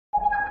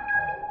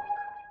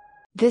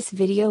This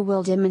video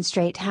will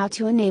demonstrate how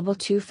to enable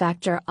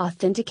two-factor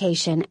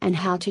authentication and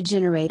how to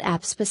generate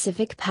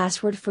app-specific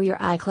password for your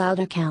iCloud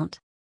account.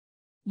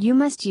 You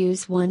must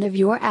use one of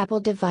your Apple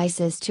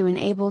devices to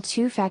enable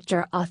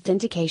two-factor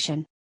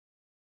authentication.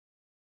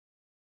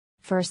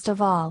 First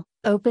of all,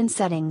 open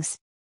Settings.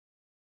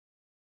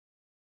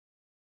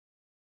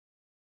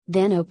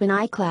 Then open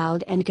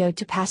iCloud and go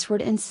to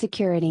Password and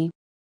Security.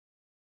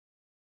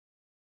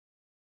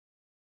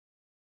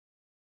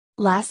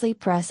 Lastly,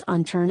 press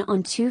on Turn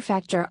on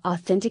Two-Factor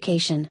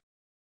Authentication.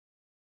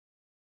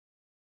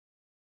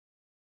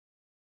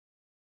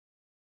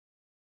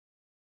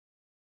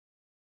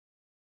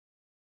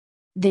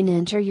 Then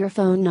enter your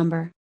phone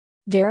number.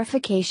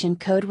 Verification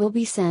code will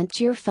be sent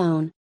to your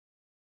phone.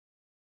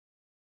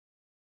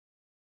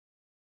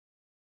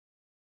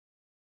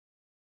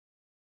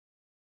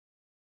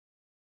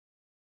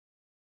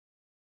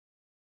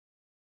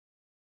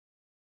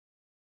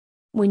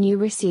 When you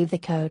receive the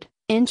code,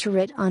 enter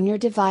it on your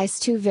device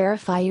to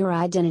verify your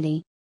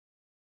identity.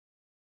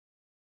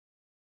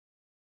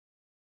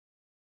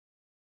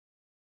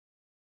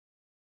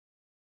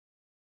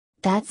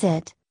 That's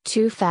it,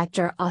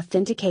 two-factor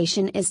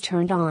authentication is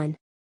turned on.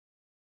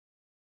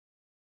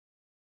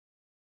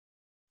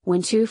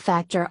 When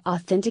two-factor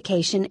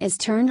authentication is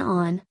turned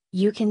on,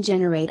 you can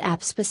generate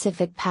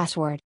app-specific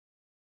password.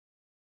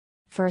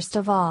 First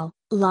of all,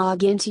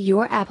 log into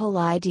your Apple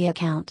ID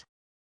account.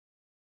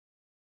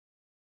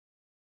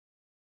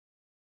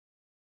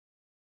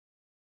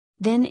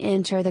 Then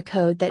enter the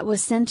code that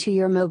was sent to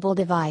your mobile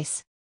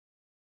device.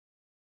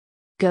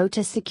 Go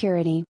to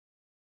Security.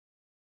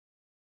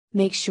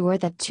 Make sure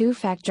that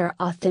two-factor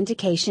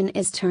authentication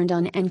is turned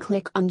on and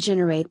click on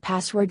Generate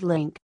Password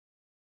link.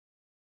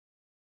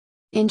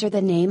 Enter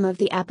the name of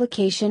the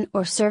application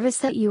or service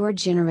that you are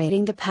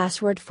generating the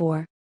password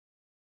for.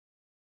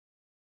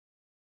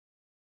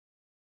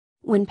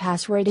 When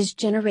password is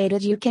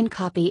generated, you can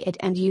copy it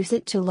and use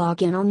it to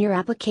log in on your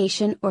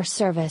application or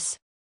service.